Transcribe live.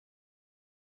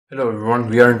Hello everyone,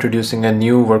 we are introducing a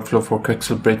new workflow for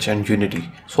Quixel Bridge and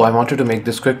Unity. So I wanted to make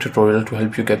this quick tutorial to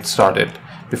help you get started.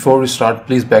 Before we start,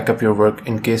 please back up your work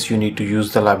in case you need to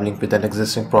use the LiveLink with an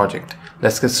existing project.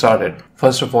 Let's get started.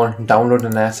 First of all, download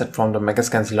an asset from the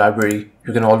Megascans library.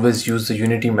 You can always use the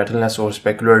Unity Metalness or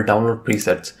Specular download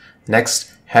presets.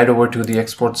 Next, head over to the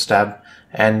Exports tab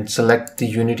and select the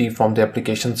Unity from the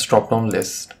applications drop-down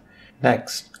list.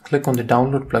 Next, click on the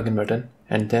Download plugin button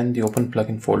and then the Open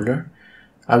plugin folder.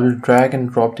 I will drag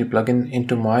and drop the plugin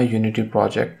into my Unity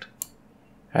project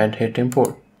and hit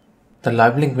import. The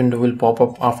LiveLink window will pop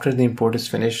up after the import is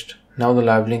finished. Now the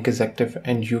LiveLink is active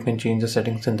and you can change the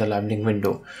settings in the LiveLink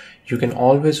window. You can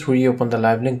always reopen the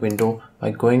LiveLink window by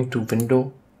going to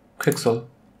Window, Quixel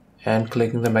and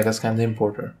clicking the Megascans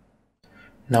importer.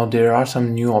 Now there are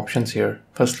some new options here.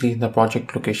 Firstly, the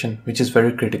project location, which is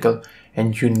very critical,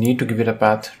 and you need to give it a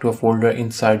path to a folder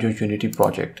inside your Unity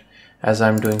project, as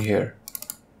I'm doing here.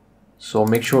 So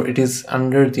make sure it is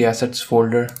under the assets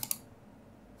folder.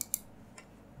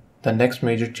 The next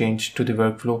major change to the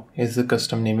workflow is the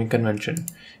custom naming convention.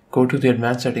 Go to the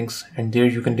advanced settings and there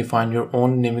you can define your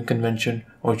own naming convention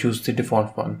or use the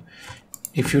default one.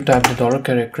 If you type the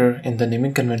 $character in the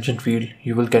naming convention field,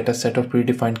 you will get a set of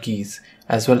predefined keys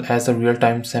as well as a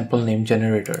real-time sample name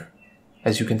generator,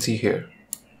 as you can see here.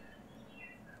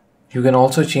 You can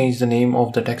also change the name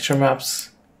of the texture maps.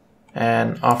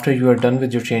 And after you are done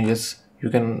with your changes, you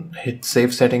can hit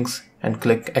Save Settings and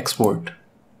click Export.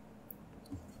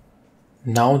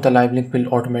 Now the LiveLink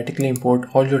will automatically import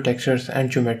all your textures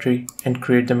and geometry and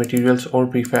create the materials or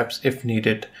prefabs if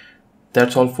needed.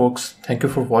 That's all folks. Thank you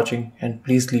for watching and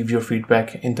please leave your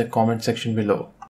feedback in the comment section below.